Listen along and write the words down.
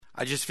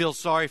I just feel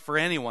sorry for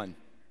anyone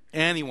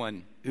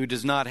who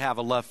does not have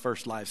a love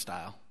first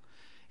lifestyle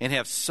and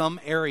have some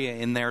area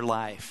in their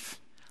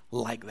life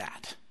like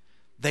that.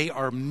 They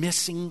are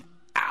missing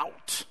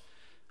out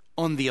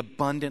on the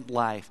abundant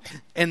life.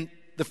 And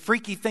the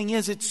freaky thing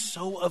is, it's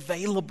so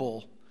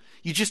available.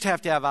 You just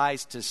have to have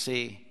eyes to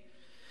see.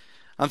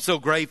 I'm so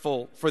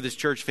grateful for this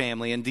church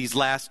family and these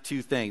last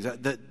two things.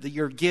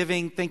 Your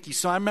giving, thank you.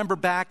 So I remember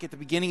back at the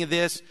beginning of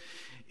this,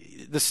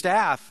 the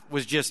staff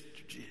was just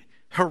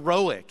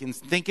heroic in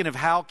thinking of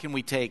how can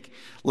we take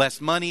less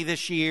money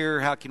this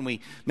year? How can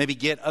we maybe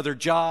get other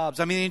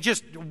jobs? I mean,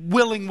 just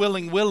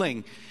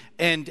willing.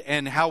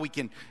 And how we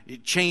can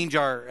change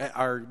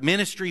our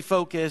ministry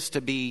focus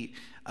to be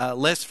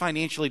less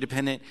financially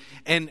dependent.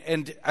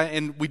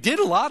 And we did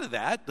a lot of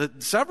that.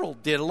 Several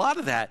did a lot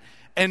of that.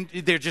 And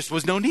there just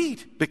was no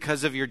need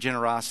because of your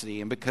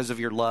generosity and because of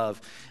your love.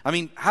 I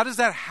mean, how does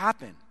that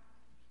happen?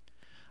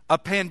 A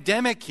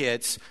pandemic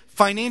hits,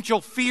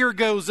 financial fear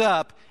goes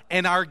up,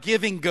 and our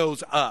giving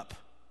goes up.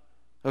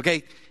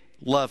 Okay?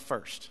 Love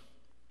first.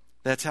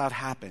 That's how it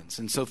happens.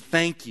 And so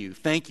thank you.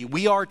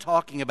 We are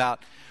talking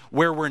about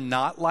where we're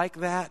not like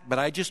that, but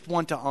I just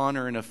want to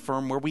honor and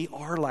affirm where we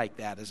are like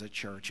that as a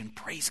church, and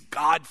praise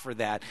God for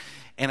that.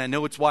 And I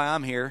know it's why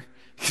I'm here,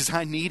 because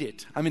I need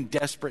it. I'm in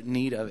desperate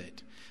need of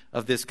it,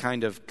 of this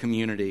kind of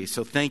community.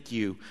 So thank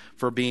you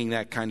for being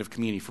that kind of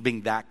community,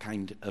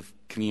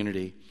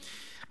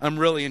 I'm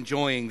really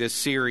enjoying this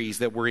series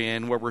that we're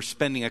in, where we're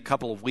spending a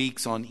couple of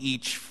weeks on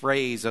each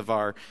phrase of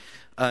our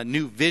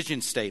new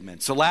vision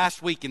statement. So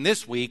last week and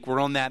this week,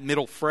 we're on that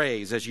middle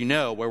phrase, as you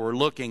know, where we're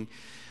looking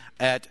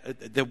at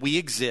that we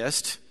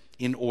exist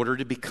in order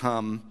to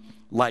become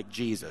like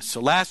Jesus. So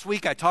last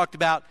week I talked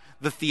about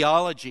the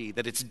theology,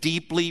 that it's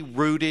deeply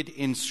rooted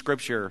in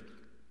Scripture.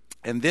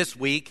 And this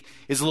week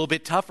is a little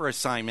bit tougher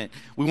assignment.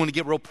 We want to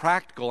get real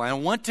practical. And I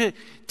want to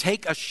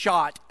take a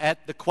shot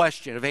at the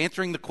question, of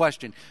answering the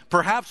question,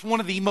 perhaps one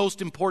of the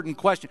most important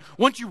questions.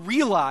 Once you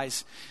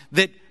realize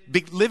that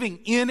living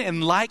in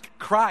and like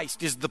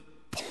Christ is the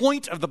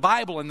point of the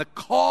Bible and the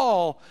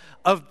call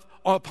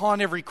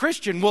upon every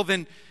Christian, well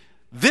then,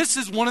 this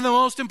is one of the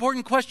most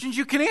important questions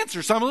you can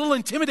answer. So I'm a little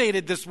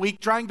intimidated this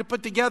week trying to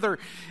put together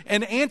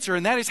an answer,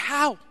 and that is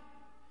how?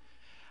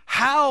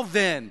 How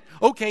then?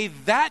 Okay,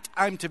 that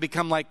I'm to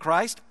become like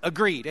Christ.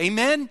 Agreed.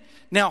 Amen?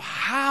 Now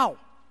how?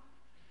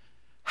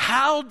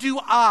 How do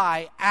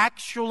I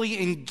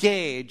actually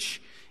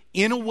engage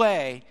in a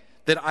way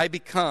that I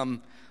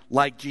become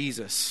like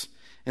Jesus?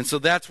 And so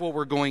that's what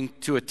we're going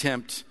to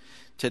attempt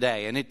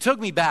today. And it took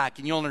me back,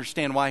 and you'll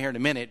understand why here in a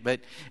minute, but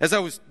as I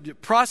was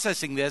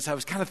processing this, I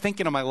was kind of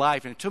thinking of my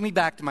life, and it took me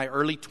back to my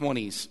early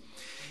 20s.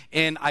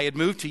 And I had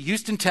moved to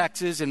Houston,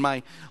 Texas in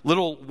my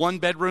little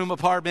one-bedroom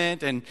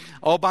apartment and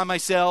all by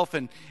myself.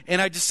 And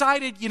I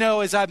decided,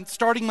 as I'm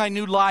starting my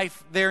new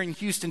life there in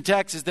Houston,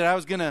 Texas, that I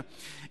was going to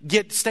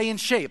stay in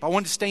shape. I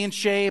wanted to stay in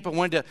shape. I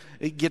wanted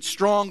to get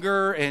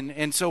stronger.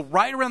 And so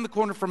right around the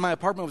corner from my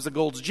apartment was the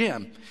Gold's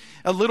Gym,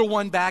 a little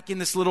one back in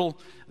this little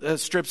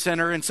strip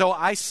center. And so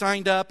I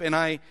signed up and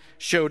I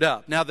showed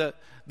up. Now, the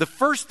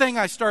first thing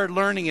I started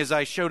learning as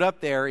I showed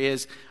up there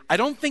is I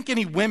don't think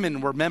any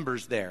women were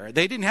members there.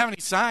 They didn't have any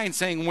signs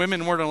saying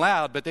women weren't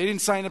allowed, but they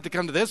didn't sign up to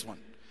come to this one.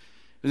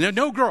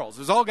 No girls.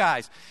 It was all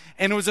guys.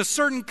 And it was a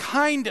certain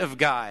kind of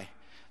guy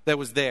that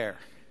was there.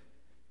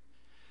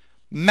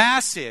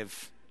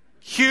 Massive,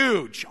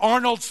 huge,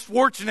 Arnold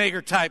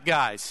Schwarzenegger type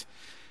guys.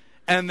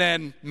 And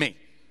then me.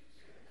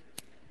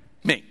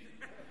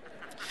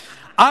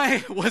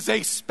 I was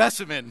a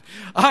specimen.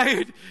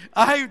 I'm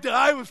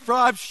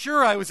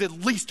sure I was at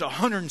least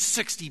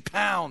 160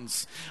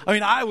 pounds. I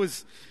mean, I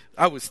was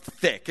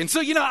thick. And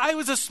so, I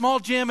was a small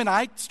gym, and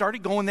I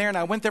started going there, and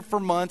I went there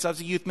for months. I was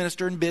a youth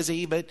minister and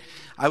busy, but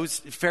I was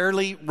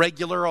fairly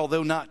regular,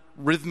 although not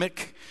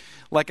rhythmic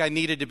like I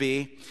needed to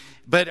be.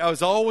 But I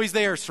was always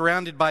there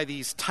surrounded by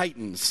these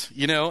titans,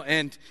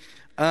 and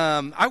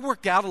I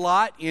worked out a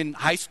lot in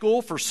high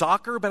school for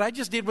soccer, but I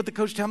just did what the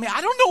coach told me.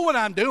 I don't know what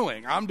I'm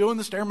doing. I'm doing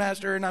the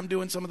Stairmaster and I'm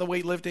doing some of the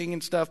weightlifting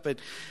and stuff, but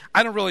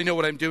I don't really know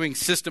what I'm doing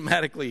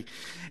systematically.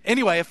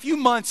 Anyway, a few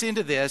months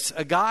into this,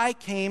 a guy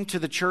came to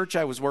the church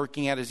I was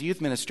working at as youth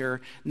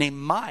minister named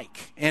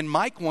Mike, and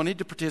Mike wanted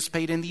to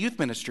participate in the youth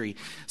ministry.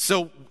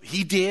 So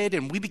he did,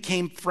 and we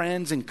became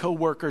friends and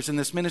co-workers in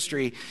this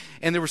ministry,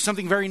 and there was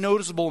something very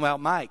noticeable about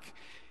Mike.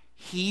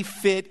 He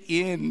fit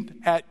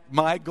in at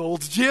my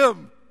Gold's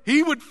Gym.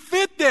 He would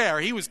fit there.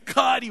 He was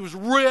cut. He was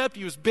ripped.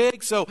 He was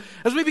big. So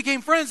as we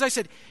became friends, I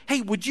said,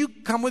 hey, would you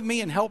come with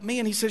me and help me?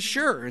 And he says,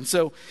 sure. And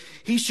so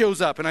he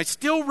shows up. And I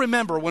still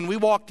remember when we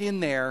walked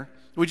in there,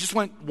 we just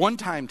went one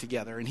time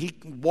together. And he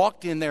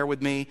walked in there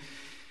with me.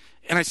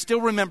 And I still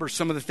remember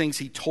some of the things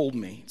he told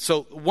me.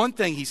 So one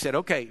thing he said,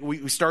 okay,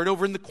 we started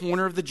over in the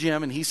corner of the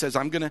gym. And he says,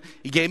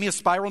 he gave me a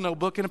spiral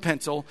notebook and a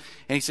pencil.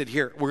 And he said,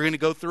 here, we're going to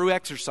go through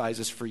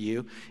exercises for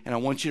you. And I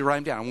want you to write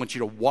them down. I want you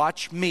to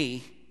watch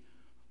me.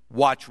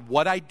 Watch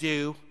what I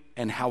do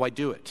and how I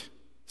do it.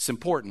 It's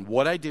important,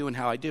 what I do and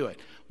how I do it.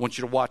 I want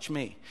you to watch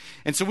me.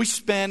 And so we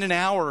spend an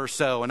hour or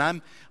so,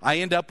 and I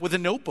end up with a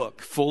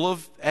notebook full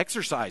of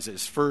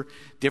exercises for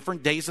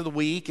different days of the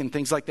week and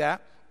things like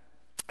that.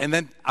 And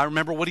then I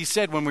remember what he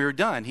said when we were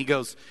done.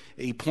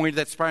 He pointed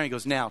that spiral and he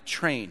goes, now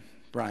train,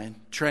 Brian,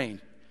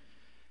 train.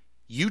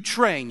 You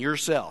train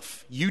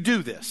yourself. You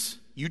do this.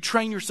 You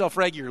train yourself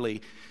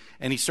regularly.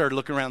 And he started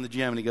looking around the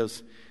gym and he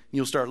goes,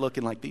 you'll start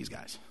looking like these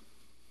guys.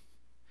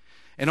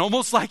 And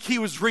almost like he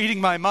was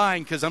reading my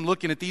mind, because I'm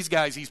looking at these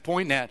guys he's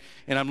pointing at,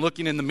 and I'm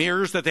looking in the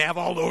mirrors that they have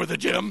all over the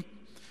gym.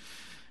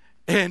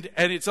 And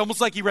it's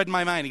almost like he read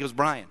my mind. He goes,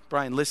 Brian,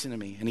 listen to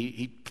me. And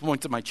he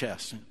points at my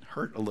chest. It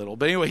hurt a little.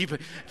 But anyway, he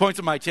points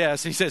at my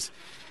chest. And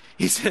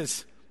he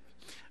says,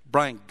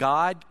 Brian,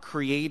 God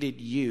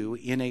created you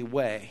in a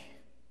way.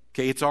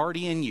 Okay, it's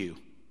already in you.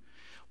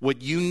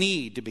 What you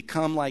need to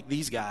become like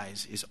these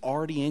guys is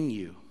already in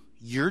you.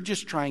 You're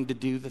just trying to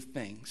do the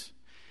things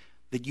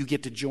that you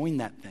get to join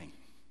that thing.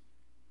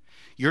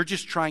 You're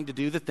just trying to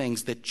do the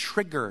things that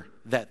trigger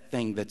that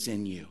thing that's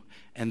in you.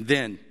 And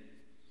then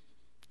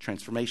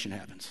transformation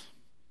happens.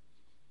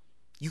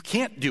 You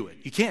can't do it.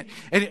 You can't.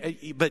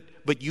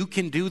 But you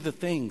can do the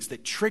things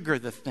that trigger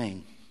the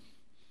thing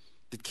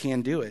that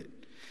can do it.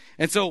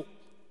 And so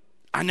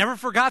I never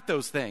forgot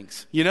those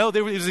things. You know,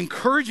 it was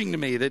encouraging to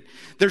me that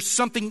there's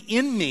something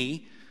in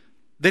me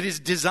that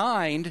is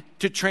designed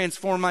to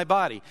transform my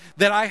body.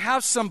 That I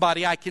have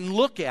somebody I can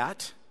look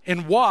at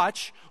and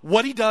watch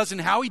what he does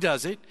and how he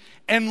does it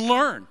and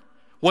learn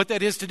what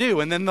that is to do.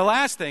 And then the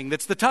last thing,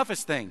 that's the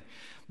toughest thing,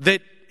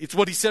 that it's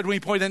what he said when he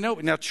pointed that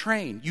note. Now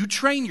train. You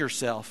train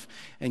yourself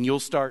and you'll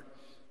start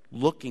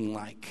looking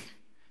like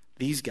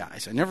these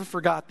guys. I never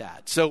forgot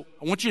that. So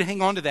I want you to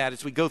hang on to that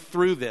as we go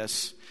through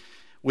this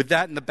with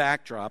that in the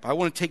backdrop. I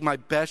want to take my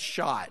best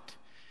shot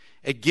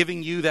at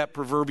giving you that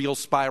proverbial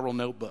spiral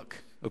notebook,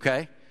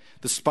 okay?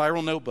 The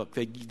spiral notebook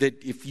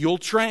that if you'll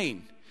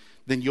train,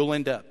 then you'll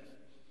end up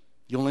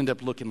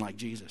looking like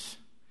Jesus.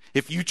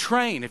 If you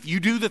train, if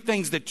you do the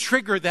things that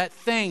trigger that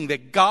thing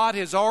that God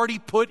has already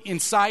put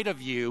inside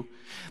of you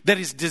that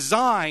is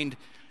designed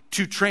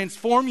to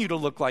transform you to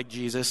look like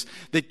Jesus,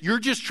 that you're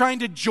just trying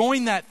to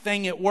join that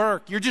thing at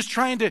work. You're just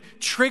trying to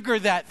trigger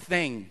that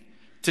thing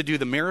to do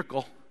the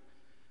miracle.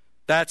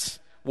 That's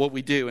what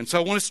we do. And so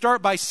I want to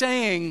start by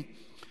saying,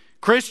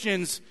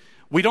 Christians,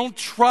 we don't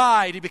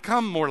try to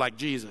become more like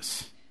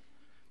Jesus.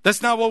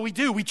 That's not what we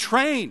do. We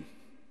train.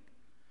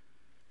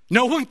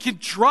 No one can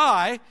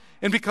try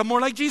and become more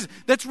like Jesus.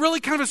 That's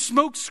really kind of a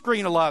smoke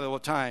screen a lot of the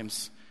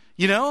times.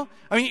 You know?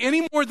 I mean,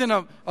 any more than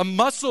a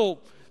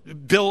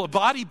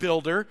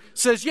bodybuilder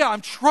says, yeah,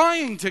 I'm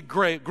trying to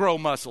grow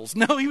muscles.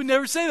 No, he would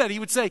never say that. He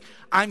would say,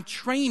 I'm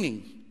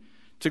training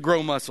to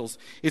grow muscles.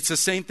 It's the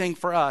same thing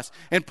for us.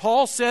 And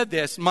Paul said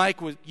this.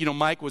 Mike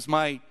was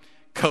my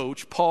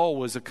coach. Paul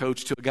was a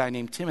coach to a guy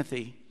named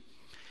Timothy.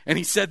 And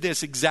he said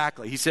this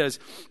exactly. He says,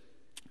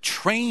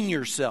 train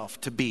yourself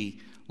to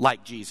be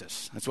like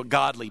Jesus. That's what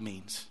godly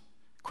means.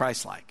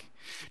 Christ-like.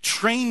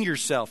 Train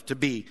yourself to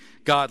be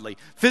godly.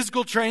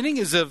 Physical training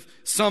is of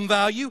some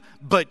value,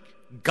 but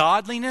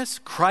godliness,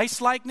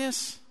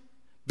 Christ-likeness,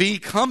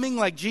 becoming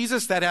like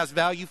Jesus, that has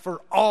value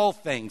for all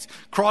things,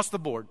 across the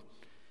board,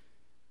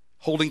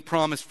 holding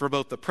promise for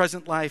both the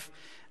present life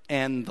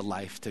and the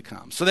life to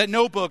come. So that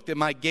notebook that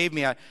Mike gave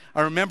me, I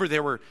remember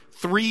there were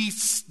 3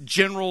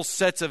 general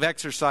sets of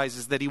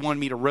exercises that he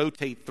wanted me to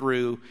rotate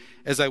through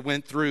as I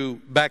went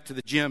through back to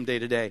the gym day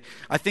to day.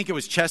 I think it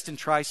was chest and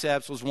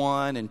triceps was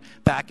one, and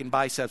back and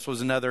biceps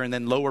was another, and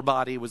then lower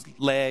body was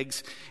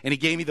legs. And he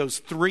gave me those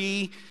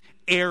 3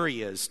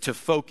 areas to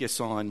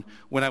focus on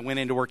when I went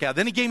in to work out.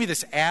 Then he gave me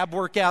this ab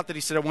workout that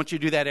he said, I want you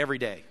to do that every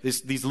day.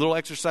 These little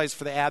exercises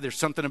for the ab. There's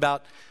something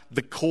about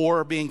the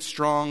core being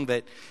strong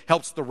that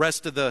helps the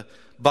rest of the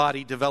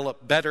body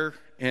develop better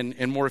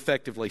and more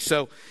effectively.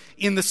 So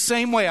in the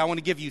same way, I want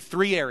to give you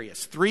 3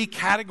 areas, 3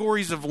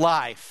 categories of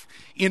life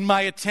in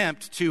my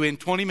attempt to, in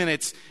 20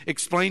 minutes,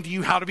 explain to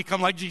you how to become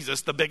like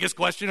Jesus, the biggest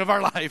question of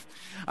our life.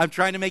 I'm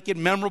trying to make it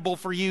memorable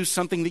for you,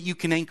 something that you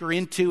can anchor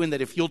into, and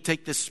that if you'll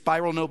take this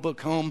spiral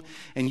notebook home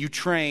and you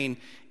train,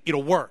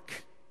 it'll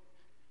work.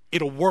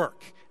 It'll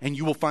work, and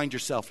you will find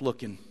yourself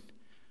looking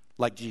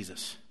like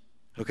Jesus.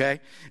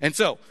 Okay? And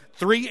so,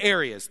 3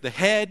 areas: the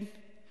head,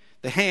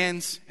 the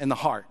hands, and the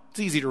heart. It's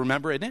easy to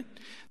remember, isn't it?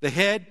 The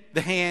head,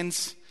 the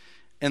hands,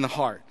 and the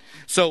heart.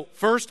 So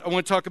first, I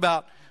want to talk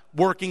about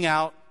working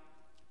out,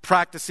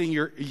 practicing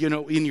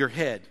in your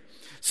head.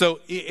 So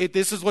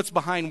this is what's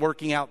behind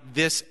working out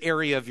this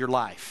area of your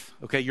life,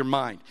 okay, your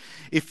mind.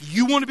 If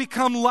you want to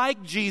become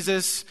like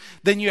Jesus,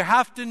 then you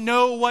have to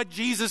know what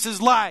Jesus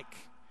is like.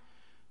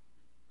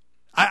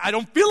 I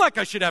don't feel like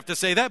I should have to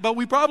say that, but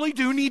we probably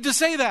do need to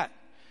say that.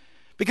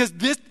 Because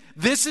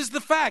this is the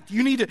fact.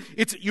 You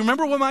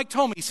remember what Mike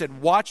told me? He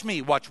said, watch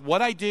me, watch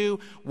what I do,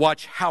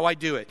 watch how I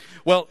do it.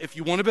 Well, if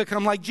you want to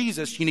become like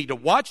Jesus, you need to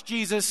watch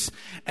Jesus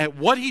and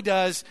what he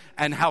does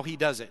and how he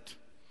does it.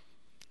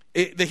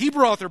 The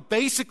Hebrew author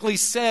basically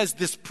says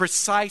this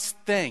precise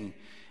thing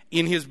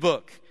in his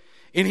book.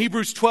 In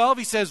Hebrews 12,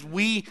 he says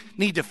we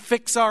need to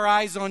fix our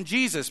eyes on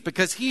Jesus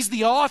because he's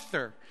the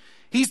author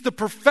He's the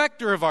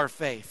perfecter of our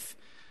faith.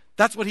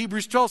 That's what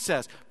Hebrews 12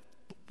 says.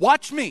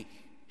 Watch me,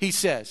 he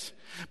says.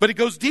 But it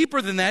goes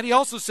deeper than that. He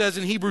also says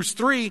in Hebrews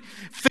 3,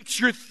 fix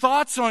your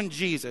thoughts on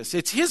Jesus.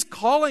 It's his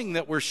calling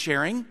that we're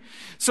sharing.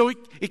 So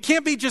it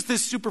can't be just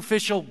this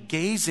superficial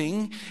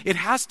gazing. It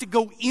has to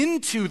go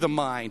into the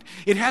mind.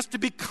 It has to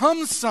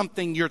become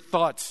something your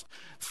thoughts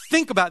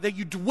think about, that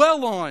you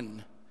dwell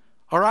on.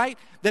 All right?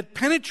 That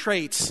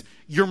penetrates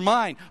your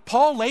mind.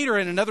 Paul later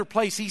in another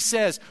place, he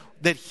says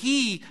that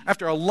he,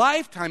 after a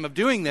lifetime of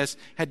doing this,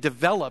 had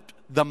developed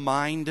the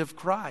mind of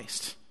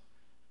Christ.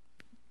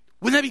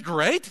 Wouldn't that be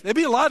great? That'd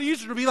be a lot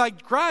easier to be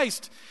like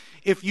Christ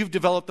if you've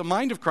developed the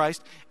mind of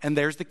Christ. And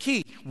there's the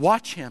key.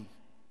 Watch him.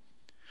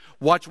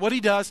 Watch what he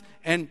does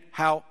and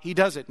how he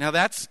does it. Now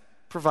that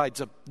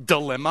provides a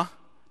dilemma,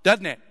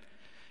 doesn't it?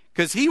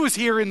 Because he was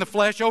here in the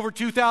flesh over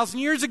 2,000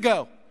 years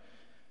ago.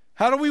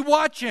 How do we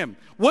watch him?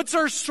 What's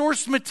our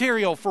source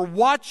material for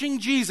watching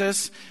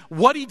Jesus,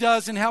 what he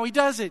does and how he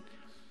does it?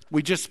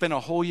 We just spent a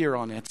whole year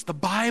on it. It's the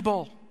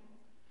Bible.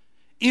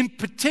 In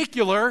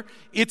particular,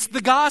 it's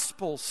the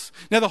Gospels.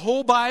 Now, the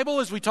whole Bible,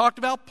 as we talked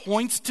about,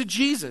 points to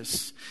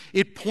Jesus.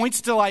 It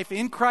points to life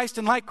in Christ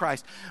and like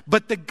Christ.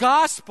 But the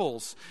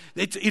Gospels,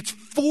 it's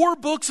 4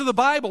 books of the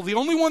Bible. The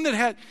only one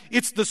that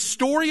it's the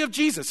story of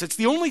Jesus. It's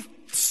the only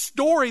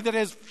story that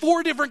has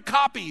 4 different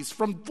copies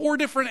from 4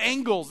 different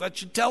angles. That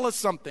should tell us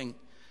something.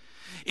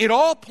 It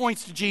all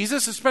points to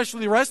Jesus,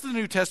 especially the rest of the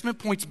New Testament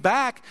points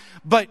back.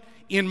 But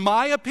in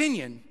my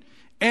opinion,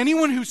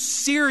 anyone who's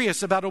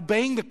serious about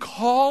obeying the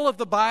call of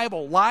the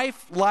Bible,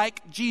 life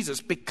like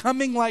Jesus,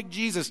 becoming like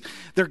Jesus,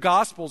 their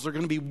Gospels are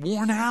going to be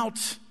worn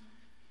out.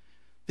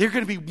 They're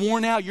going to be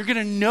worn out. You're going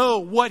to know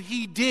what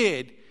he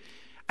did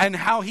and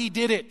how he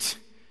did it,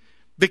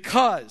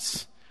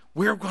 because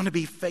we're going to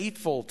be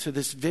faithful to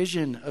this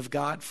vision of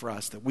God for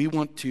us, that we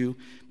want to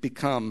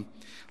become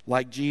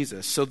like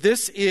Jesus. So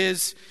this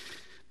is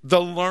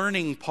the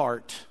learning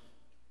part.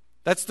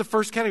 That's the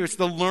first category. It's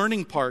the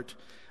learning part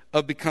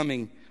of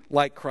becoming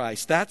like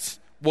Christ. That's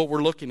what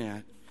we're looking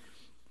at.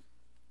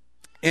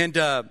 And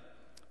I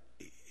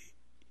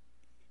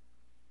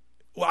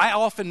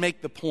often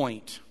make the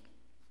point,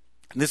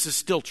 and this is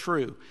still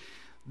true,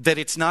 that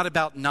it's not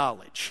about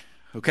knowledge.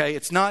 Okay?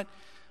 It's not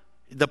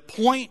the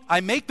point. I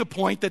make the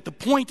point that the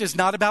point is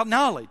not about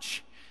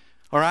knowledge.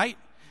 All right?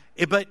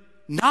 But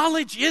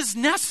knowledge is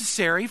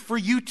necessary for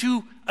you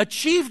to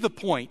achieve the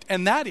point,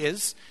 and that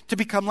is to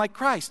become like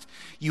Christ.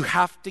 You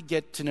have to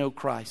get to know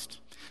Christ.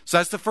 So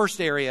that's the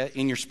first area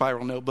in your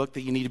spiral notebook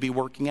that you need to be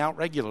working out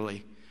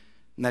regularly.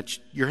 And that's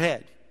your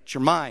head. It's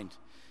your mind.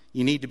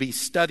 You need to be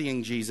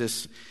studying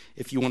Jesus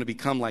if you want to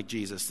become like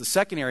Jesus. The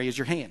second area is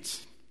your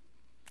hands.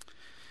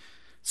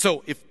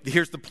 So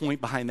here's the point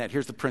behind that.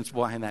 Here's the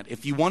principle behind that.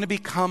 If you want to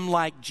become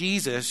like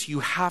Jesus, you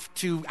have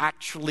to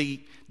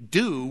actually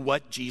do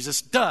what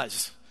Jesus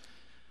does.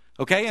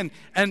 Okay?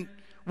 And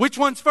which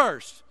one's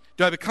first?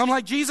 Do I become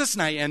like Jesus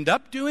and I end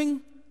up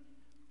doing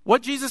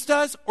what Jesus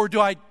does? Or do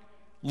I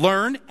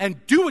learn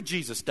and do what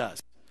Jesus does,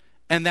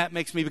 and that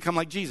makes me become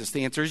like Jesus?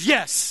 The answer is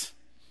yes.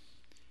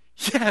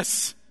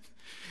 Yes.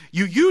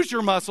 You use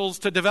your muscles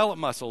to develop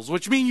muscles,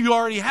 which means you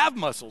already have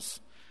muscles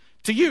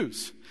to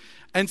use.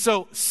 And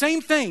so, same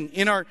thing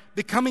in our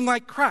becoming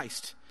like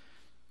Christ.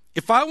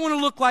 If I want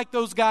to look like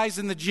those guys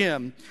in the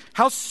gym,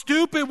 how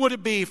stupid would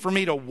it be for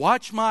me to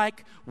watch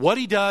Mike, what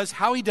he does,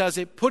 how he does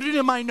it, put it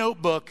in my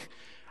notebook,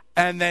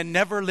 and then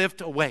never lift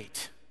a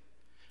weight?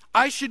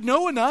 I should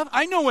know enough.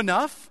 I know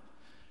enough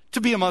to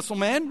be a muscle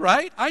man,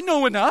 right? I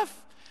know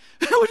enough.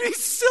 That would be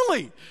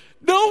silly.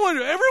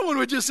 Everyone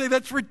would just say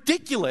that's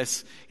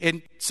ridiculous.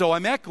 And so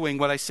I'm echoing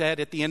what I said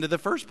at the end of the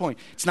first point.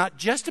 It's not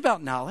just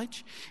about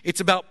knowledge.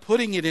 It's about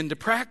putting it into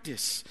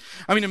practice.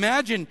 I mean,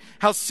 imagine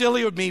how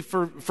silly it would be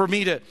for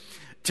me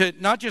to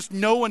not just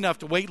know enough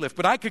to weightlift,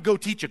 but I could go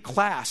teach a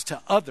class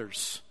to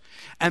others.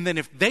 And then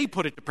if they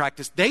put it to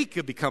practice, they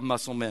could become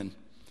muscle men.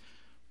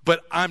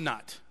 But I'm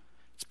not.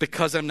 It's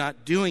because I'm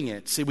not doing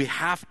it. See, we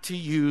have to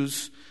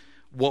use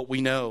what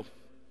we know.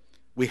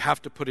 We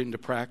have to put it into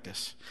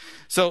practice.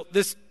 So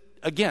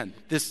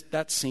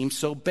that seems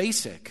so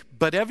basic,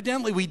 but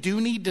evidently we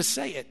do need to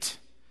say it,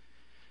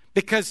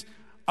 because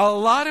a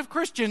lot of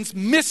Christians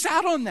miss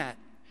out on that.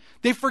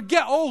 They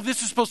forget,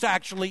 this is supposed to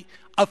actually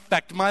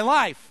affect my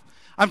life.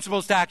 I'm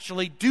supposed to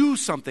actually do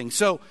something.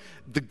 So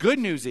the good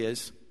news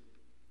is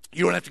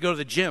you don't have to go to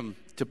the gym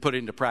to put it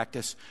into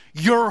practice.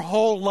 Your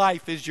whole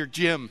life is your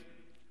gym.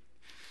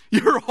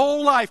 Your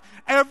whole life,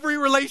 every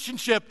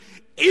relationship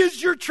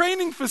is your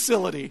training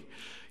facility.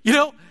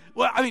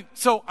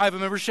 So I have a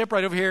membership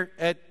right over here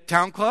at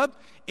Town Club.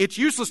 It's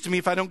useless to me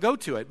if I don't go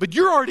to it. But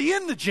you're already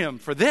in the gym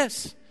for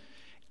this.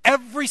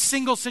 Every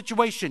single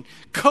situation,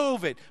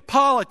 COVID,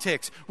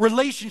 politics,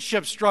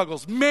 relationship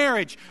struggles,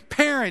 marriage,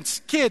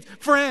 parents, kids,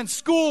 friends,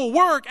 school,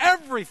 work,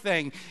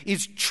 everything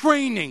is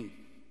training.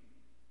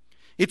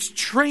 It's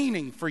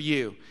training for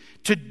you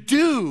to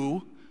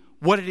do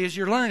what it is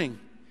you're learning.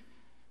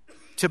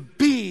 To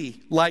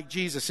be like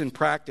Jesus in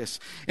practice.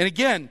 And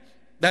again,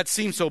 that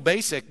seems so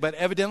basic, but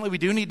evidently we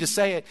do need to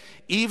say it.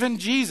 Even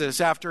Jesus,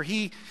 after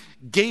he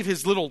gave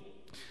his little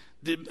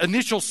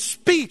initial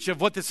speech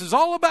of what this is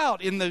all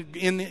about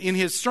in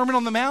his Sermon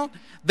on the Mount,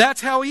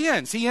 that's how he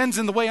ends. He ends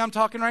in the way I'm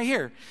talking right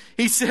here.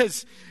 He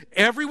says,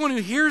 everyone who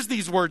hears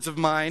these words of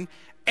mine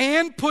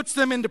and puts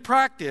them into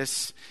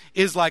practice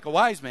is like a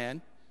wise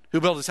man who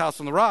built his house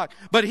on the rock.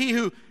 But he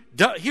who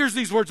hears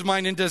these words of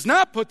mine and does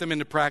not put them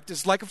into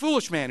practice, like a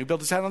foolish man who built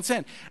his house on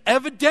sand.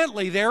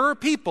 Evidently, there are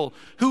people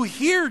who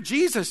hear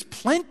Jesus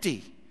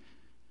plenty,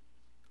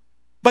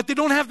 but they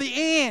don't have the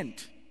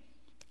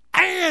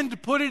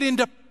and put it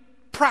into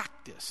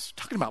practice.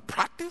 Talking about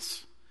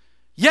practice?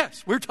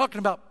 Yes, we're talking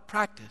about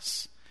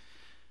practice.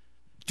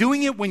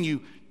 Doing it when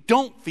you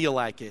don't feel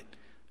like it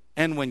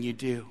and when you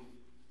do.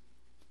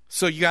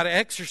 So you got to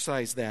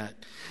exercise that.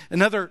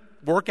 Another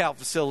workout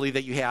facility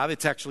that you have,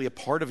 it's actually a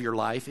part of your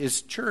life,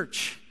 is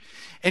church.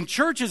 And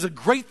church is a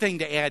great thing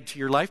to add to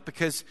your life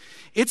because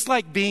it's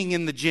like being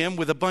in the gym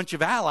with a bunch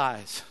of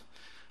allies.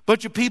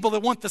 Bunch of people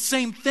that want the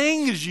same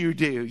thing as you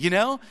do, you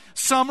know?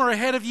 Some are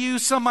ahead of you,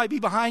 some might be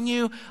behind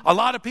you. A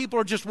lot of people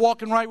are just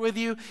walking right with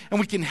you, and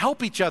we can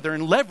help each other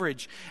and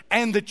leverage.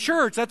 And the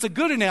church, that's a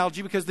good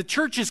analogy because the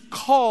church is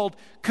called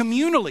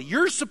communally.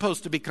 You're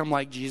supposed to become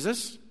like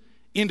Jesus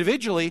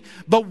individually,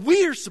 but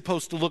we're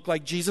supposed to look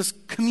like Jesus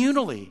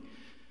communally.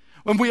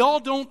 When we all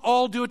don't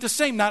all do it the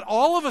same. Not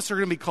all of us are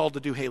going to be called to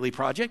do Haley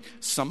Project.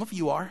 Some of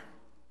you are.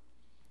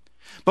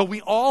 But we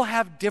all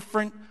have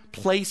different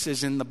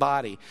places in the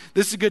body.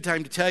 This is a good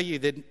time to tell you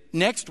that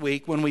next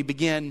week when we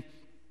begin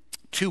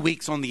 2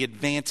 weeks on the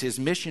Advances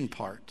mission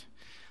part,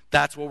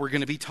 that's what we're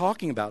going to be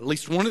talking about. At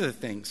least one of the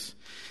things.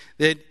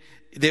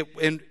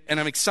 And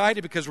I'm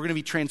excited because we're going to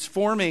be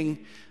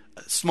transforming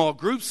Small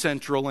Group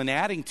Central and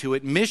adding to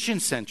it Mission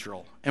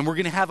Central. And we're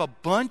going to have a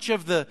bunch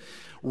of the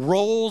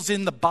roles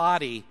in the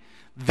body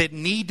that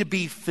need to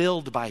be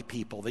filled by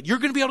people, that you're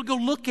going to be able to go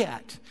look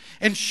at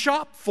and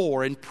shop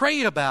for and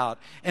pray about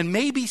and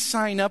maybe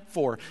sign up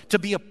for to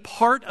be a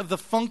part of the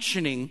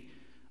functioning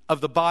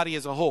of the body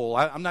as a whole.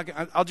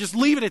 I'll just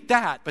leave it at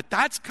that, but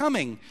that's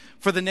coming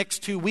for the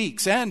next 2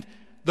 weeks, and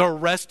the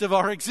rest of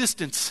our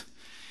existence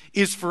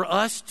is for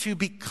us to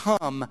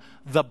become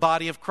the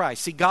body of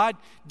Christ. See, God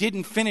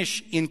didn't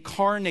finish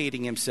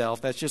incarnating himself.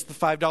 That's just the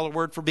 $5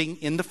 word for being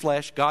in the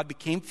flesh. God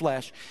became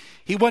flesh.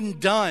 He wasn't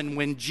done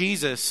when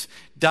Jesus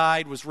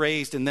died, was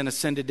raised, and then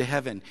ascended to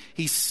heaven.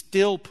 He's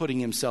still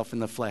putting himself in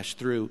the flesh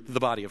through the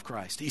body of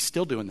Christ. He's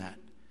still doing that.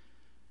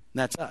 And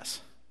that's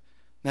us.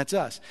 That's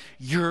us.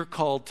 You're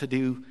called to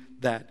do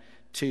that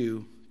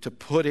too, to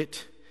put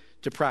it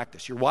to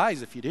practice. You're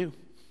wise if you do.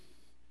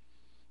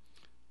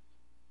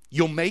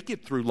 You'll make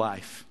it through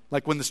life.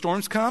 Like when the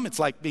storms come, it's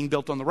like being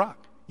built on the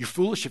rock. You're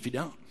foolish if you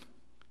don't.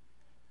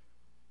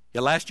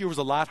 Yeah, last year was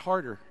a lot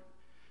harder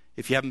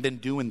if you haven't been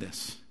doing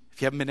this.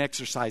 If you haven't been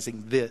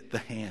exercising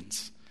the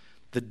hands,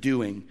 the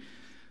doing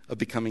of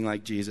becoming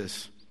like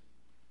Jesus.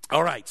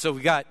 All right, so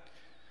we got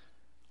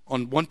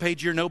on one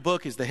page of your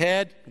notebook is the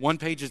head, one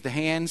page is the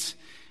hands,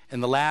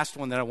 and the last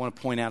one that I want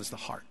to point out is the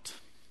heart.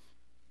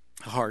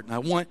 Heart.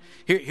 And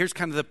here's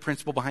kind of the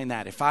principle behind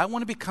that. If I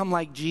want to become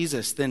like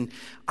Jesus, then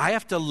I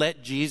have to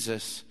let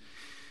Jesus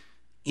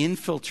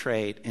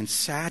infiltrate and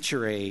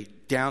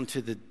saturate down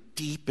to the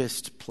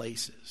deepest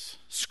places.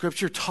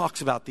 Scripture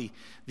talks about the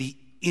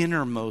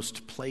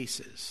innermost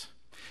places.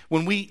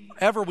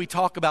 Whenever we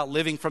talk about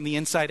living from the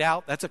inside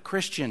out, that's a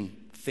Christian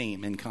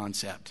theme and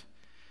concept.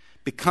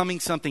 Becoming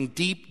something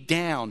deep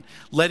down,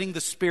 letting the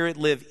Spirit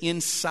live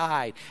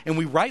inside. And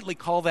we rightly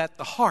call that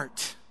the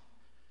heart.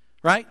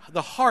 Right?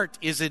 The heart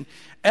is an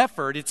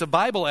effort, it's a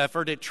Bible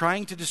effort at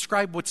trying to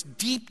describe what's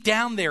deep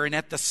down there, and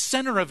at the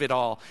center of it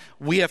all,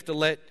 we have to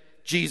let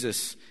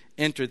Jesus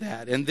enter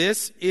that. And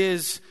this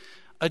is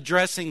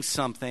addressing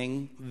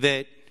something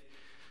that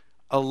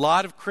a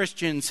lot of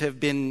Christians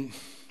have been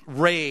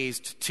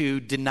raised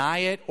to deny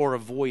it or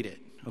avoid it.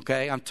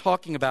 Okay? I'm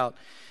talking about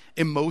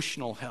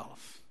emotional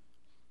health.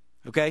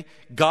 Okay?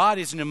 God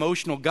is an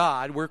emotional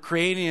God. We're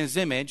created in his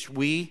image.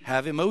 We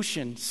have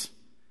emotions.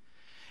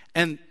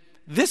 And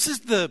this is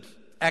the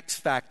X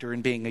factor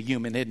in being a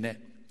human, isn't it?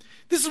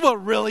 This is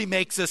what really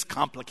makes us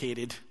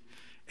complicated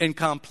and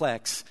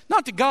complex.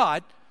 Not to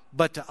God,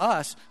 but to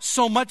us.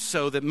 So much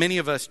so that many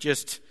of us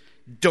just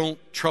don't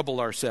trouble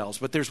ourselves.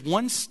 But there's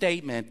one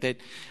statement that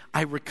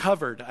I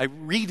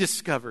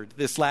rediscovered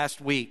this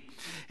last week.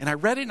 And I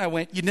read it and I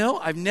went,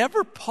 I've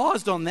never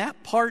paused on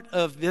that part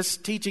of this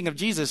teaching of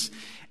Jesus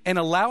and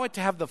allow it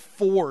to have the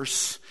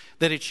force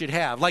that it should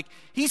have. Like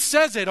he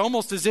says it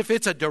almost as if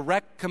it's a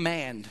direct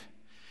command.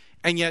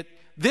 And yet,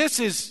 this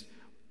is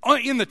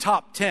in the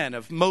top 10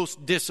 of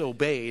most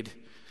disobeyed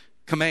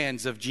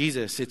commands of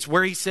Jesus. It's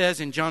where he says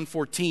in John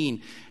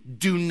 14,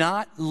 do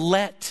not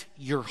let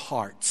your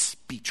hearts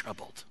be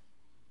troubled.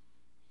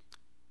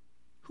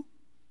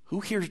 Who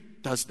here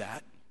does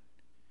that?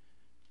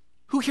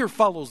 Who here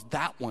follows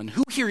that one?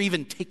 Who here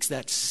even takes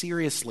that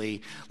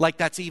seriously, like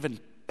that's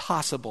even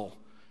possible?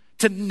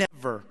 Do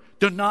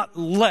not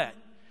let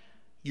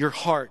your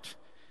heart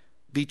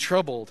be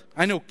troubled.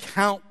 I know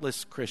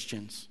countless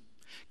Christians,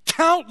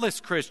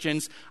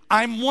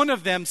 I'm one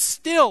of them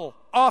still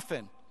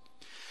often,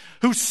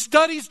 who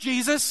studies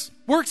Jesus,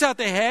 works out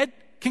the head,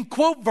 can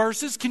quote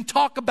verses, can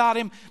talk about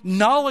him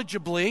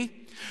knowledgeably,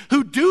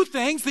 who do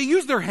things, they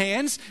use their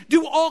hands,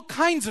 do all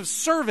kinds of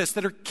service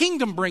that are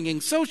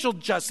kingdom-bringing, social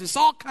justice,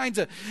 all kinds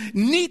of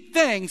neat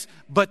things,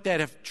 but that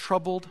have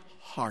troubled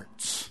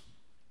hearts.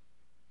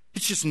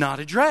 It's just not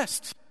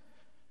addressed.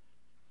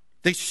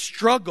 They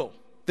struggle.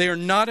 They are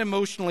not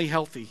emotionally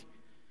healthy.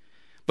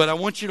 But I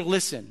want you to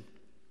listen,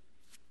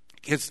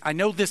 because I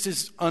know this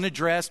is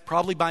unaddressed,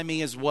 probably by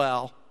me as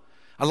well.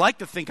 I like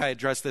to think I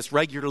address this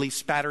regularly,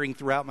 spattering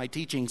throughout my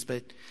teachings,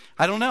 but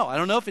I don't know. I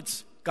don't know if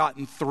it's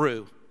gotten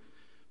through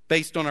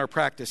based on our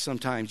practice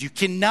sometimes. You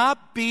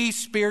cannot be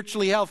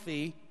spiritually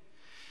healthy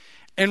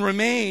and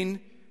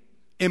remain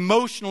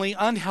emotionally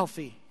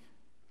unhealthy.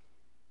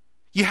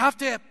 You have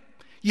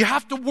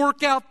to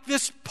work out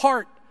this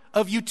part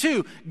of you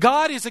too.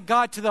 God is a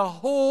God to the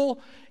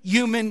whole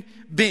human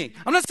being.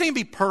 I'm not saying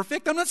be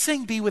perfect. I'm not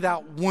saying be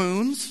without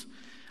wounds.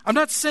 I'm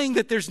not saying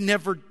that there's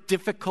never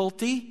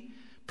difficulty.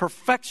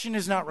 Perfection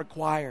is not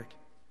required.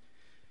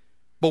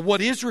 But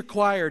what is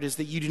required is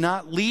that you do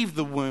not leave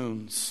the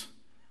wounds.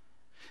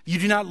 You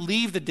do not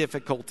leave the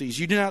difficulties.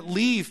 You do not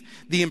leave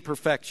the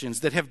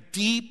imperfections that have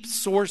deep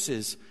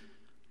sources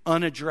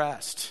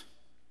unaddressed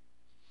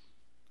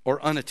or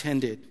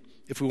unattended.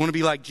 If we want to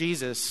be like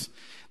Jesus,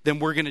 then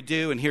we're going to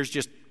do, and here's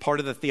just part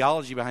of the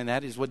theology behind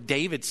that, is what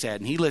David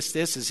said. And he lists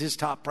this as his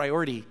top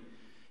priority.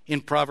 In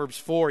Proverbs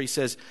 4, he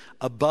says,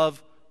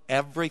 above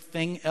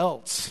everything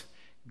else,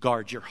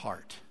 guard your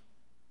heart.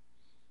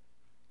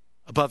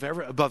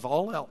 Above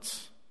all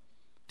else,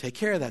 take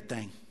care of that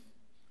thing.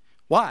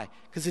 Why?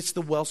 Because it's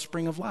the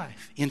wellspring of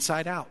life,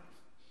 inside out.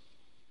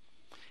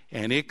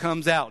 And it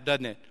comes out,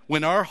 doesn't it?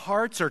 When our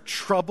hearts are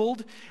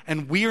troubled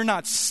and we are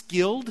not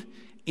skilled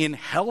in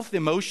health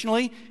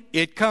emotionally,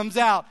 it comes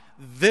out.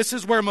 This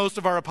is where most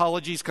of our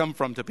apologies come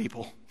from to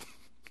people.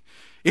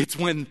 It's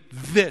when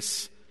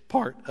this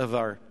part of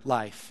our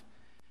life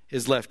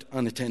is left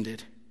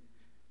unattended.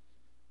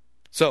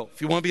 So,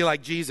 if you want to be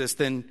like Jesus,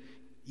 then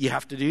you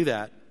have to do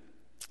that.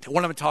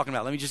 What am I talking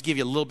about? Let me just give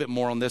you a little bit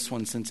more on this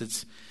one,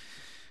 since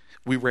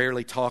we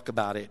rarely talk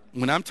about it.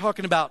 When I'm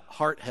talking about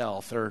heart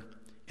health or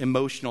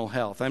emotional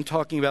health, I'm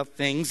talking about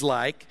things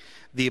like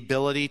the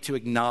ability to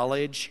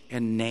acknowledge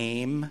and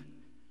name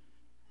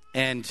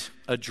and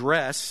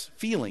address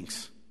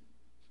feelings.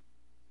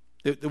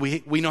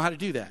 We know how to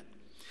do that.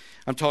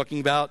 I'm talking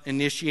about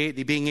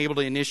being able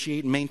to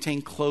initiate and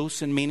maintain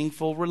close and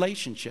meaningful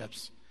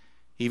relationships,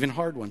 even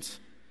hard ones.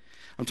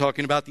 I'm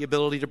talking about the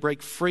ability to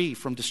break free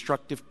from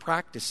destructive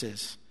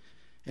practices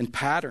and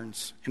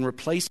patterns and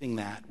replacing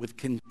that with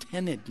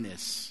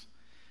contentedness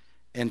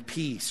and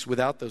peace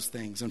without those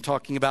things. I'm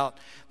talking about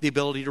the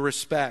ability to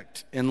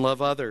respect and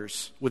love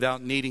others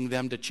without needing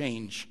them to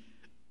change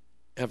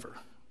ever.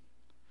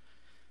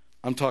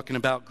 I'm talking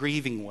about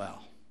grieving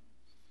well.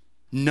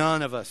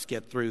 None of us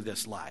get through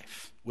this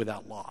life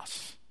without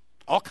loss.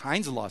 All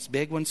kinds of loss,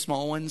 big ones,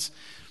 small ones.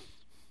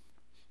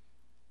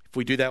 If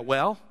we do that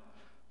well,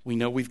 we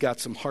know we've got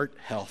some heart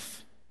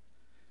health.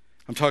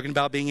 I'm talking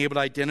about being able to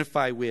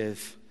identify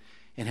with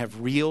and have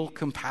real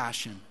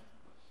compassion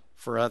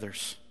for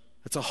others.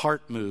 That's a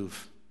heart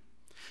move.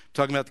 I'm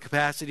talking about the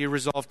capacity to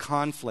resolve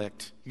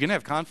conflict. You're going to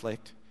have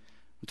conflict.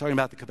 I'm talking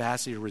about the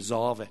capacity to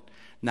resolve it,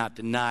 not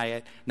deny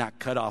it, not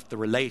cut off the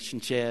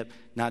relationship,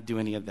 not do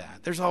any of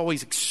that. There's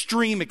always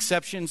extreme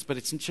exceptions, but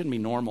it shouldn't be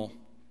normal.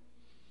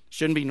 It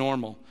shouldn't be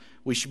normal.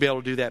 We should be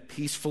able to do that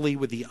peacefully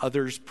with the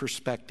other's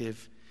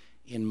perspective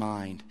in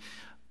mind.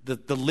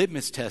 The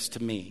litmus test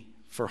to me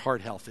for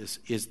heart health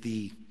is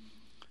the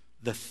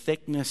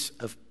thickness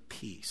of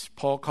peace.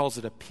 Paul calls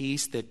it a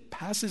peace that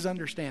passes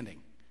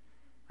understanding,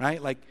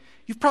 right? Like,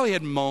 you've probably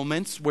had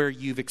moments where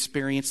you've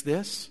experienced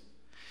this.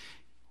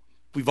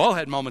 We've all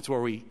had moments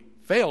where we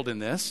failed in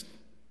this.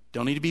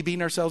 Don't need to be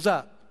beating ourselves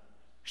up.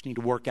 Just need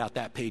to work out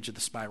that page of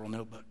the spiral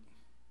notebook.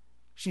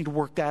 Just need to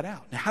work that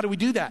out. Now, how do we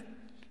do that?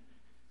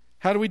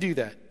 How do we do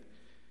that?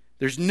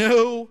 There's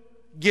no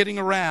getting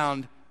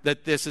around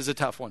that this is a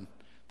tough one.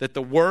 That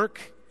the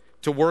work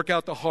to work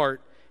out the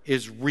heart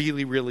is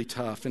really, really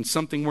tough and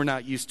something we're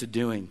not used to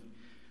doing.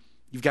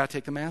 You've got to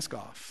take the mask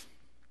off.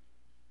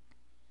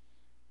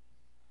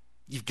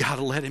 You've got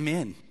to let him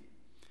in.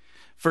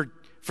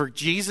 For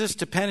Jesus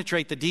to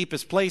penetrate the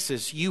deepest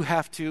places, you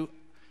have to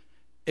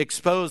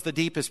expose the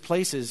deepest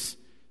places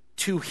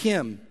to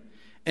him.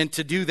 And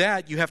to do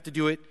that, you have to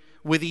do it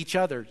with each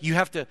other. You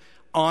have to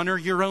honor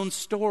your own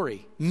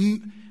story.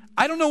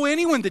 I don't know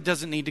anyone that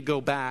doesn't need to go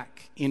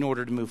back in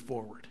order to move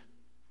forward.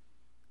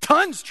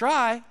 Tons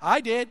try.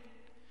 I did.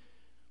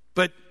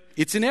 But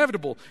it's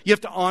inevitable. You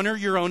have to honor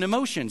your own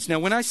emotions. Now,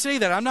 when I say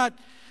that, I'm not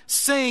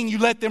saying you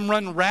let them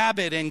run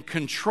rabid and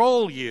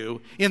control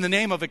you in the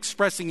name of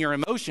expressing your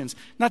emotions.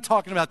 I'm not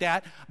talking about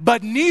that.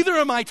 But neither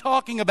am I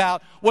talking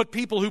about what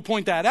people who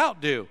point that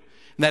out do.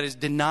 And that is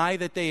deny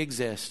that they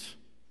exist.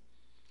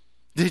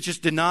 They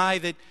just deny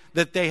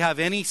that they have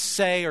any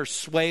say or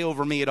sway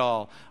over me at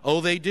all.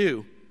 Oh, they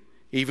do,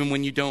 even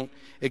when you don't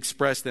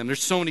express them.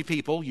 There's so many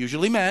people,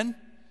 usually men,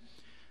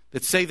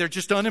 that say they're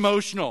just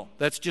unemotional.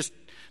 That's just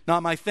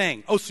not my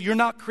thing. Oh, so you're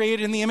not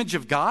created in the image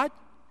of God?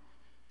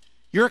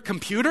 You're a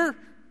computer?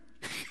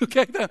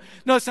 Okay,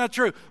 no, it's not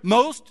true.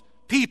 Most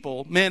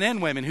people, men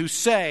and women, who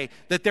say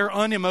that they're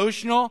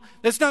unemotional,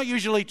 that's not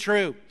usually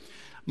true.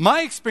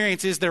 My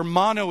experience is they're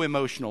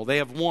mono-emotional. They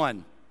have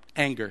one,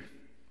 anger.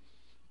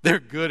 They're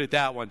good at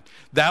that one.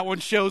 That one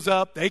shows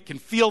up, they can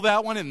feel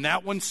that one, and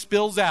that one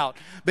spills out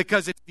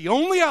because it's the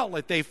only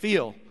outlet they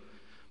feel.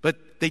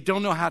 But they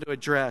don't know how to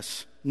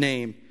address,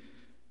 name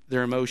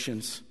their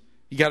emotions.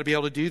 You got to be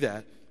able to do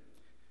that.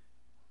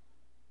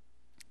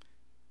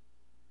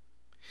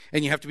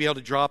 And you have to be able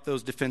to drop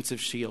those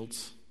defensive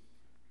shields.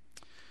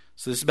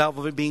 So this is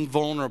about being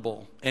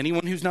vulnerable.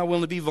 Anyone who's not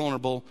willing to be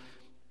vulnerable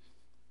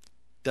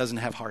doesn't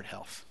have heart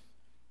health.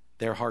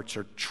 Their hearts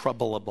are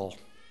troubleable.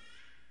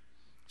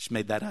 Just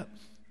made that up.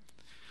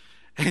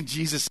 And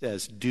Jesus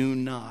says, do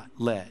not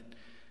let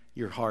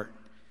your heart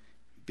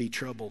be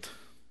troubled.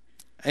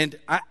 And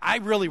I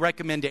really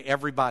recommend to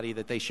everybody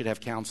that they should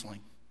have counseling,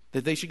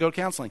 that they should go to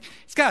counseling.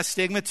 It's got a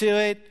stigma to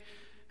it.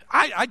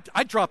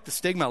 I dropped the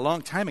stigma a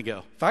long time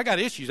ago. If I got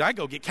issues, I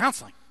go get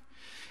counseling.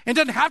 It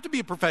doesn't have to be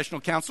a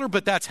professional counselor,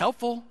 but that's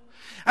helpful.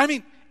 I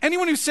mean,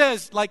 anyone who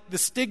says like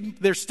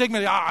their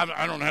stigma,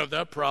 I don't have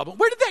that problem.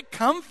 Where did that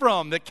come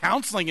from? That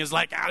counseling is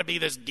like got to be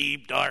this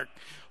deep, dark,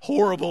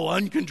 horrible,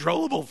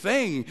 uncontrollable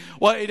thing.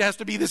 Well, it has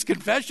to be this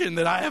confession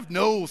that I have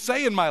no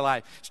say in my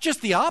life. It's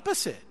just the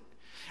opposite.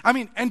 I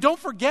mean, and don't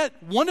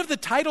forget, one of the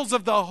titles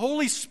of the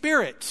Holy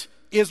Spirit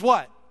is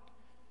what?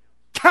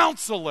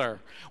 Counselor.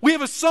 We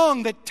have a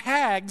song that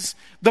tags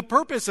the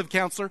purpose of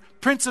counselor,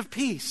 Prince of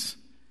Peace,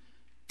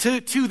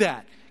 to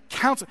that.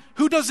 Counselor.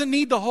 Who doesn't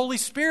need the Holy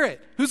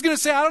Spirit? Who's going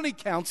to say, I don't need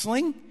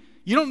counseling?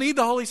 You don't need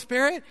the Holy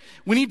Spirit?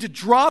 We need to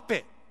drop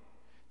it.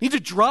 We need to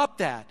drop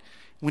that.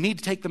 We need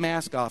to take the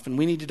mask off, and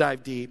we need to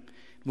dive deep.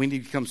 We need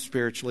to become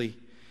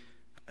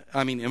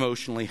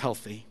emotionally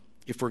healthy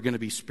if we're going to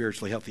be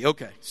spiritually healthy.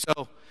 Okay,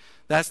 so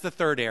that's the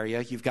third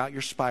area. You've got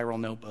your spiral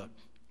notebook.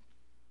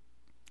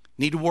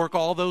 Need to work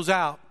all those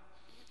out.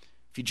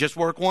 If you just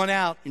work one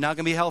out, you're not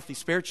going to be healthy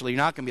spiritually. You're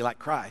not going to be like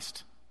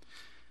Christ.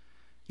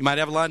 You might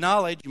have a lot of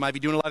knowledge. You might be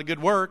doing a lot of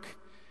good work.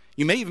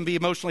 You may even be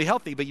emotionally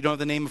healthy, but you don't have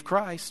the name of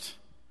Christ.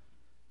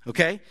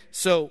 Okay?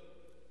 So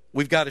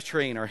we've got to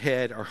train our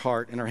head, our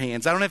heart, and our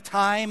hands. I don't have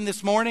time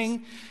this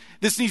morning.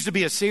 This needs to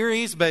be a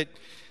series, but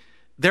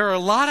there are a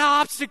lot of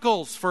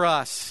obstacles for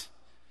us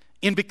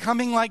in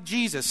becoming like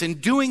Jesus, in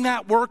doing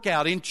that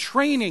workout, in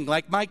training,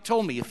 like Mike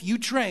told me. If you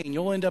train,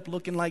 you'll end up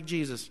looking like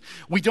Jesus.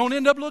 We don't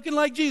end up looking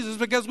like Jesus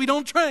because we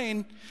don't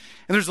train.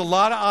 And there's a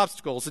lot of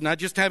obstacles. And I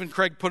just having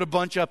Craig put a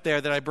bunch up there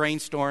that I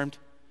brainstormed.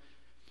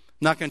 I'm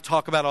not going to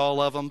talk about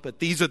all of them, but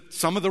these are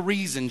some of the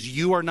reasons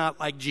you are not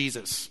like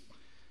Jesus.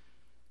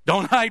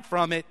 Don't hide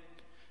from it.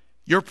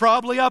 You're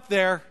probably up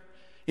there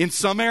in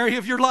some area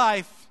of your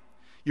life.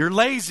 You're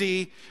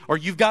lazy, or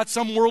you've got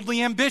some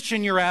worldly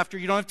ambition you're after.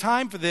 You don't have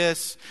time for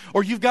this.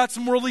 Or you've got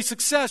some worldly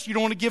success. You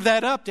don't want to give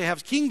that up to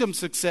have kingdom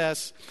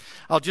success.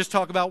 I'll just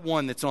talk about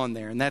one that's on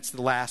there, and that's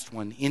the last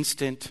one,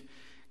 instant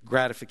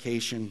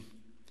gratification.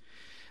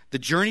 The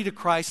journey to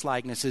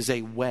Christ-likeness is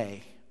a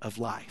way of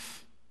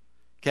life.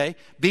 Okay?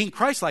 Being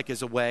Christ-like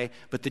is a way,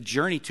 but the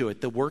journey to it,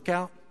 the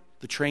workout,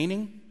 the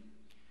training,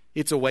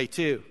 it's a way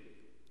too.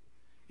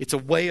 It's a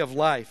way of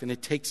life, and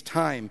it takes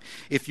time.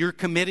 If you're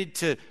committed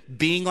to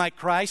being like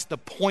Christ, the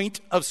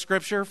point of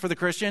Scripture for the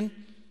Christian,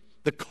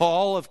 the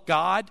call of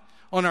God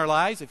on our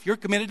lives, if you're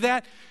committed to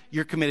that,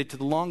 you're committed to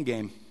the long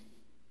game.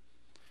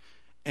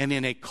 And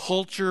in a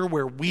culture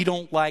where we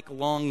don't like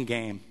long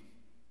game,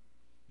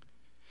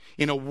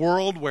 in a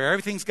world where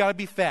everything's got to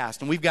be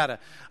fast, and we've got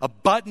a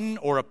button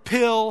or a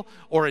pill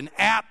or an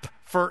app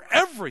for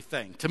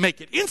everything to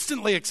make it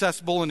instantly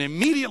accessible and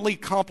immediately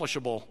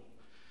accomplishable,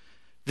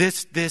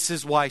 This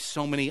is why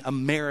so many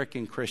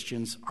American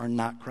Christians are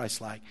not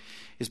Christ-like,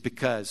 is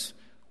because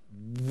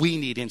we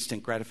need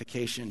instant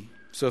gratification.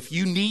 So if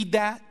you need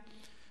that,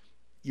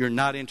 you're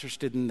not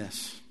interested in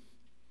this.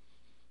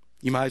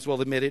 You might as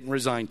well admit it and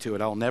resign to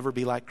it. I'll never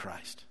be like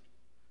Christ,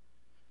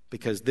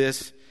 because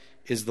this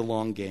is the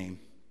long game.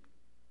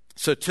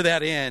 So to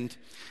that end,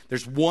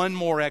 there's one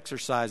more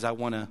exercise I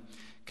want to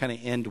kind of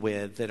end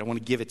with that I want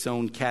to give its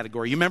own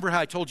category. You remember how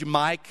I told you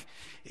Mike,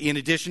 in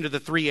addition to the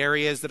 3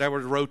 areas that I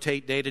would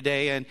rotate day to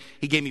day, and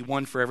he gave me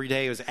one for every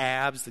day. It was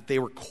abs, that they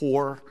were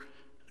core,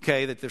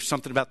 okay, that there's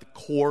something about the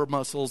core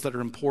muscles that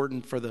are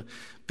important for the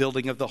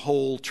building of the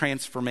whole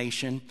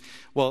transformation.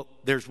 Well,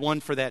 there's one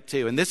for that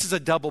too. And this is a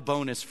double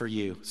bonus for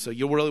you. So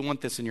you'll really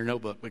want this in your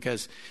notebook,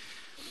 because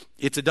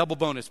it's a double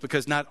bonus,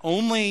 because not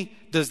only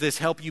does this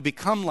help you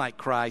become like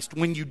Christ,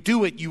 when you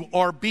do it, you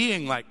are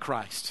being like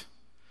Christ.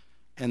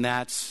 And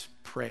that's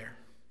prayer.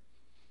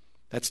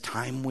 That's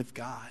time with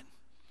God.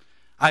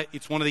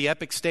 It's one of the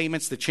epic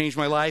statements that changed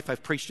my life.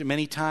 I've preached it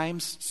many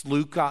times. It's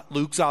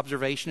Luke's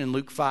observation in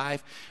Luke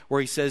 5,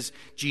 where he says,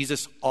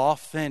 Jesus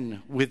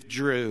often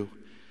withdrew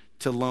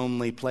to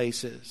lonely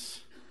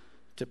places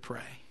to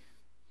pray,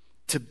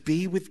 to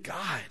be with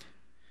God.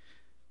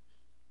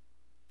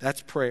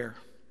 That's prayer.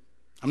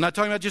 I'm not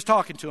talking about just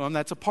talking to him.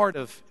 That's a part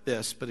of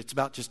this, but it's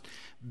about just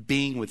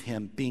being with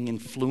him, being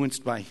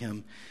influenced by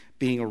him,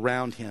 being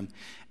around him.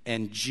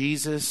 And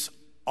Jesus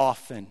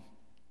often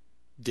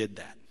did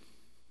that.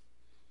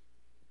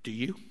 Do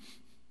you?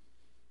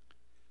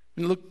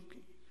 I mean, look,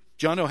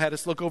 Jono had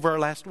us look over our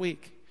last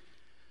week.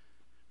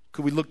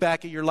 Could we look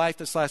back at your life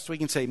this last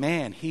week and say,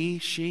 man,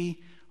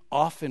 she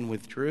often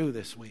withdrew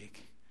this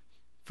week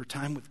for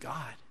time with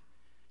God.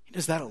 He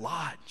does that a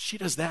lot. She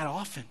does that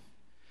often.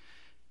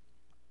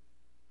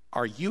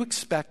 Are you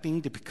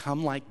expecting to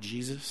become like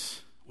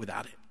Jesus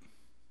without it?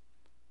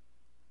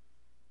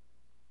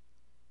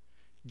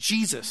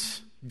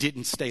 Jesus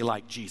didn't stay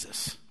like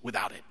Jesus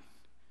without it.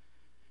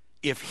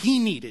 If he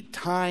needed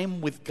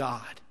time with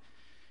God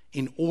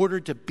in order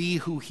to be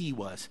who he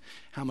was,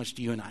 how much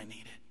do you and I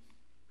need it?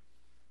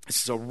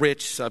 This is a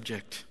rich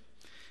subject,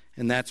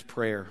 and that's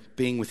prayer,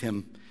 being with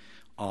him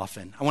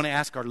often. I want to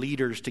ask our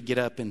leaders to get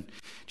up and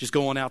just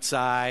go on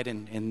outside,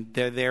 and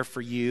they're there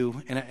for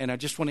you. And I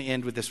just want to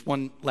end with this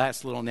one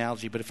last little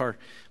analogy. But if our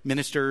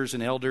ministers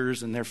and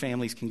elders and their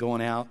families can go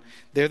on out,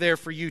 they're there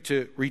for you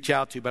to reach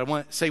out to. But I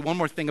want to say one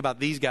more thing about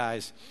these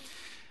guys.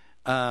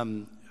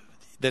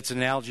 That's an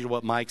analogy to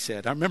what Mike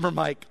said. I remember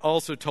Mike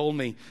also told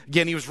me,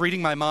 again, he was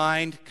reading my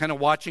mind, kind of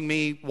watching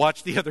me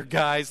watch the other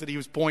guys that he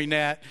was pointing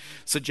at,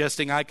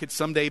 suggesting I could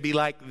someday be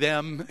like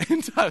them.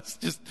 And I was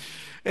just,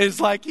 it's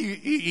like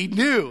he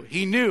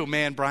knew,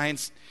 man,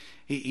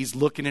 he's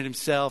looking at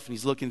himself and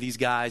he's looking at these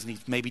guys and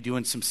he's maybe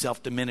doing some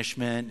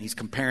self-diminishment and he's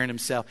comparing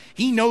himself.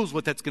 He knows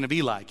what that's going to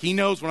be like. He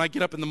knows when I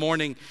get up in the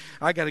morning,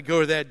 I got to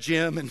go to that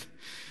gym and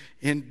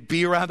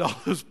be around all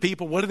those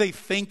people. What are they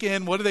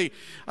thinking?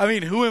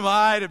 Who am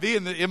I to be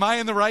am I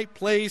in the right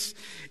place?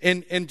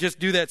 And just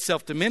do that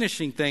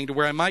self-diminishing thing to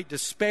where I might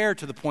despair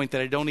to the point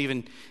that I don't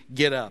even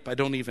get up. I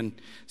don't even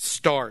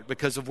start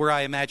because of where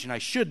I imagine I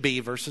should be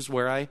versus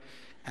where I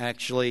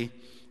actually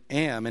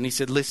am. And he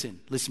said, listen,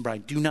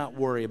 Brian, do not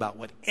worry about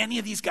what any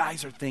of these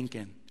guys are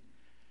thinking.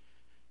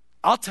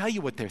 I'll tell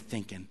you what they're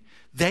thinking.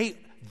 They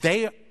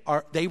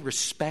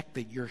respect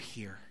that you're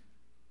here.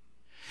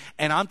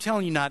 And I'm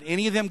telling you, not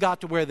any of them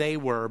got to where they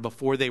were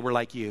before they were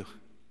like you.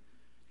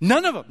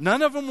 None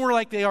of them were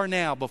like they are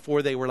now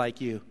before they were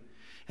like you.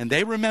 And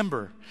they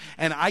remember.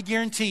 And I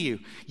guarantee you,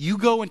 you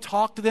go and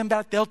talk to them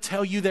about it, they'll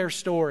tell you their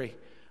story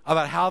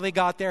about how they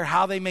got there,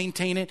 how they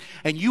maintain it.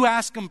 And you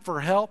ask them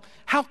for help.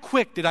 How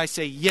quick did I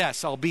say,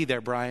 yes, I'll be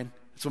there, Brian?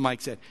 That's what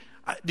Mike said.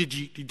 Did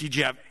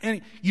you have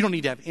any? You don't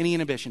need to have any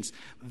inhibitions.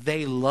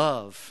 They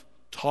love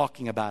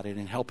talking about it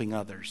and helping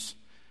others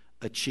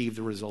achieve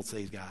the results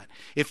they've got.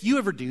 If you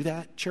ever do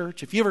that,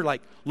 church, if you ever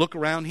look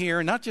around here,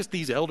 and not just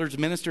these elders,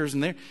 ministers,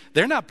 and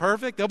they're not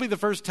perfect. They'll be the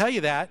first to tell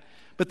you that,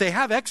 but they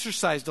have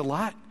exercised a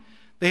lot.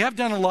 They have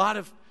done a lot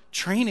of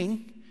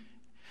training.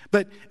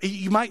 But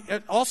you might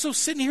also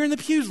sitting here in the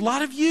pews, a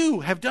lot of you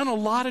have done a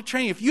lot of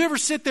training. If you ever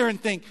sit there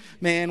and think,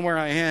 man, where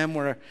I am,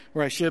 where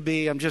I should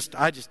be, I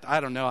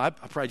don't know. I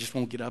probably just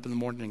won't get up in the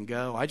morning and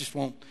go. I just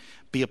won't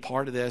be a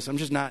part of this. I'm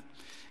just not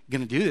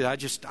going to do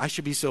that. I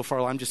should be so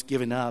far, I'm just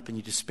giving up, and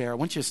you despair. I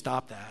want you to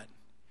stop that.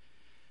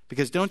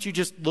 Because don't you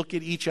just look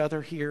at each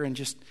other here and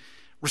just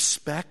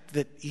respect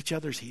that each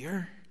other's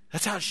here?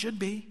 That's how it should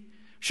be.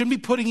 Shouldn't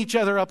be putting each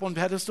other up on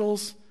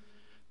pedestals.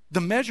 The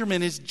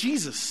measurement is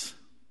Jesus.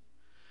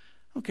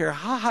 I don't care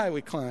how high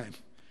we climb.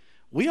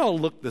 We all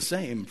look the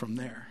same from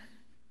there.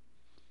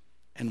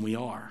 And we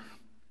are.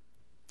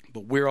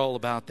 But we're all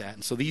about that.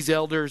 And so these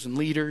elders and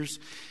leaders,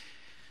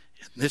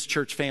 this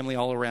church family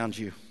all around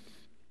you,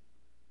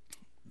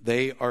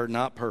 they are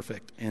not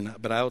perfect,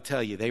 but I will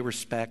tell you, they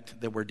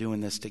respect that we're doing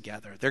this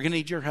together. They're going to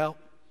need your help.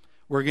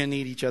 We're going to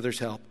need each other's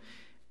help.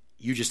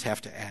 You just have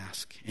to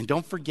ask. And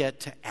don't forget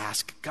to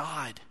ask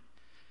God,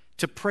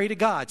 to pray to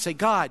God. Say,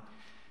 God,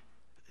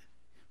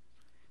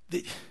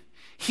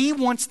 He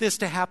wants this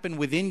to happen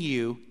within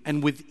you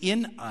and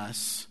within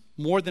us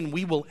more than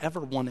we will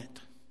ever want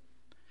it.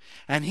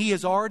 And He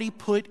has already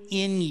put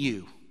in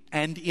you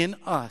and in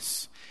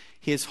us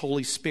His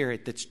Holy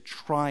Spirit that's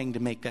trying to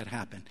make that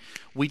happen.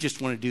 We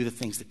just want to do the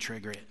things that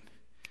trigger it.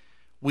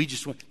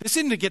 This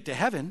isn't to get to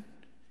heaven.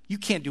 You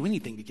can't do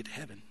anything to get to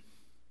heaven.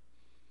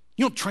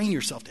 You don't train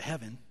yourself to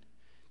heaven.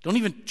 Don't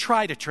even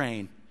try to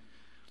train.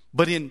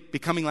 But in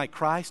becoming like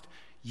Christ,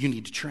 you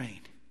need to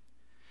train.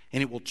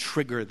 And it will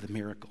trigger the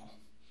miracle.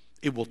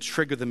 It will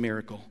trigger the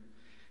miracle.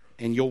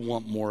 And you'll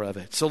want more of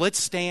it. So let's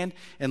stand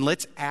and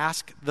let's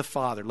ask the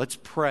Father. Let's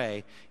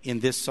pray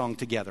in this song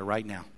together right now.